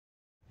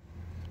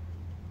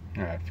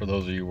Alright, for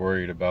those of you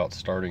worried about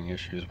starting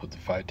issues with the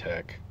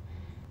Fitech,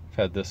 I've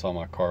had this on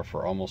my car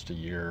for almost a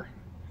year.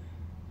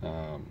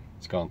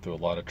 It's gone through a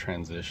lot of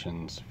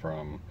transitions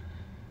from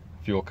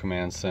fuel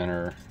command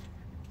center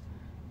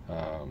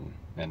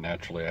and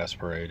naturally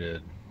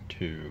aspirated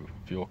to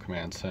fuel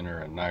command center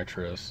and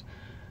nitrous.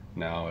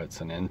 Now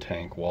it's an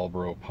in-tank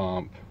Walbro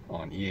pump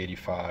on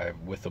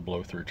E85 with a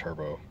blow-through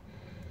turbo.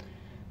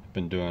 I've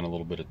been doing a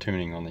little bit of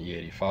tuning on the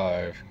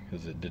E85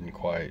 because it didn't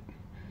quite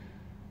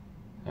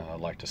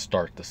like to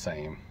start the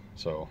same.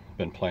 So I've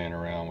been playing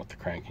around with the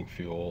cranking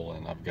fuel,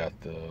 and I've got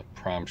the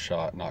prime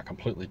shot not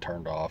completely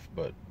turned off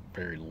but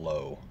very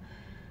low.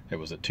 It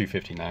was at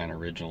 259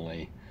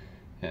 originally,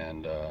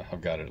 and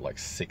I've got it at like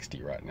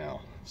 60 right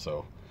now.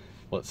 So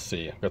let's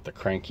see, I've got the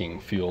cranking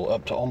fuel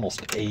up to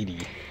almost 80.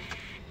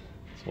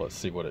 So let's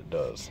see what it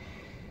does.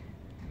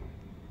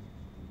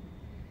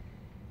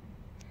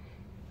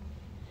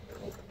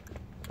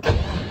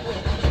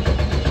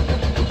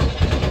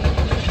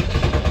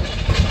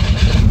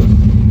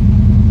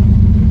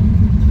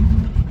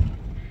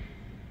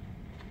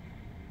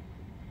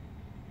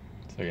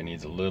 So it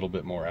needs a little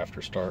bit more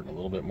after start and a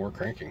little bit more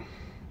cranking.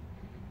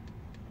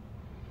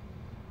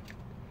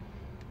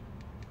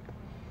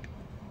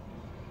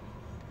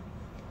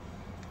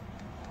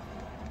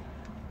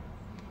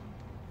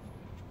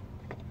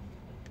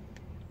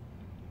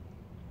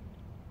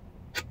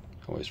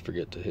 Always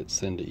forget to hit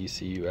send to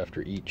ECU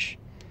after each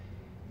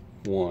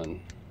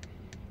one.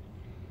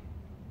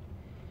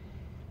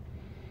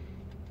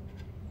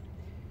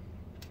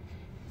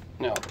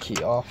 Now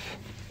key off,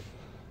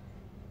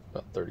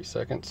 about 30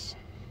 seconds.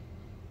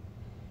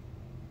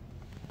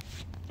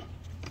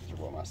 These are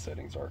what my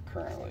settings are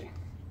currently.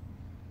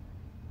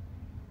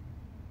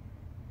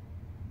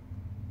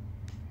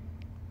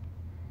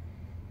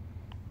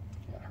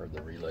 I heard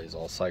the relays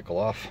all cycle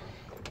off.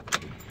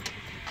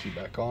 Key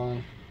back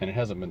on, and it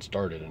hasn't been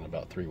started in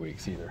about 3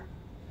 weeks either.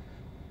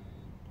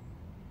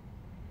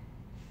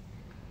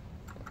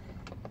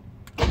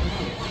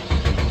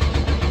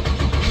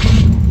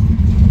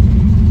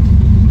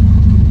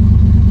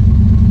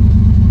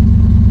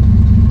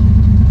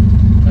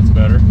 That's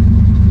better.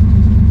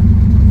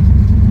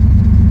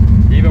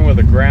 Even with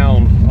the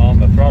ground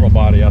on the throttle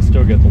body, I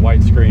still get the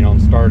white screen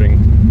on starting.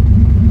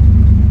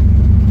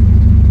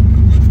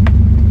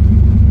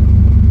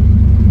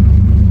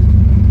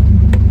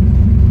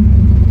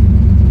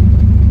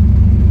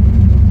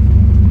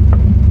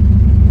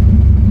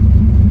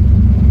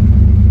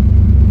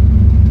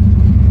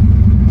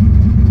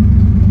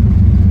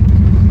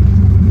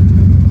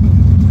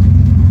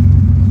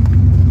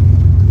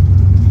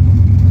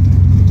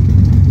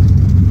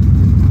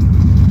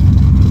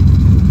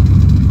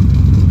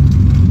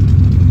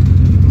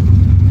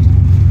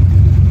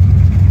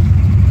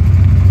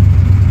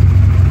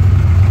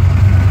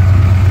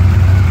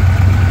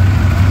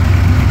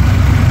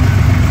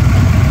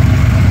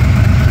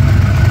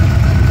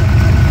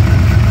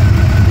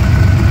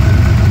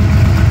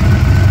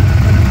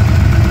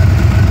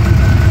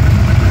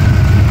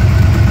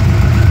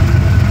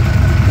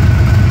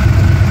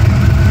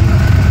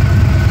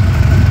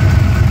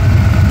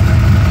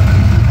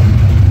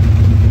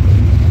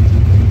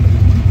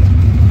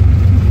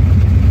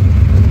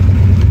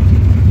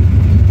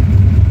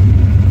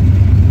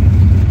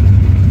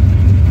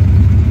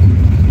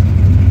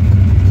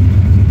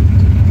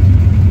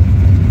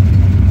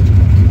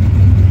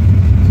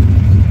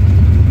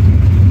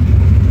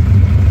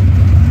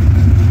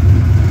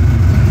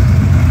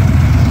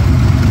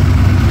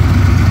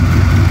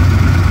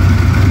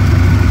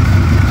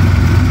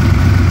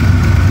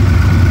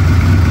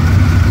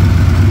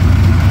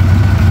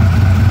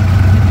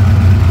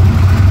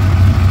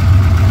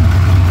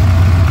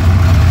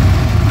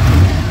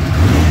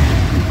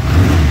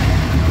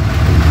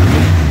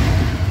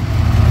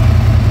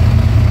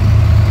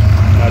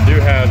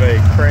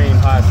 Crane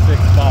high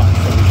 6 box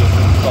that we just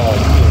installed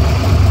too.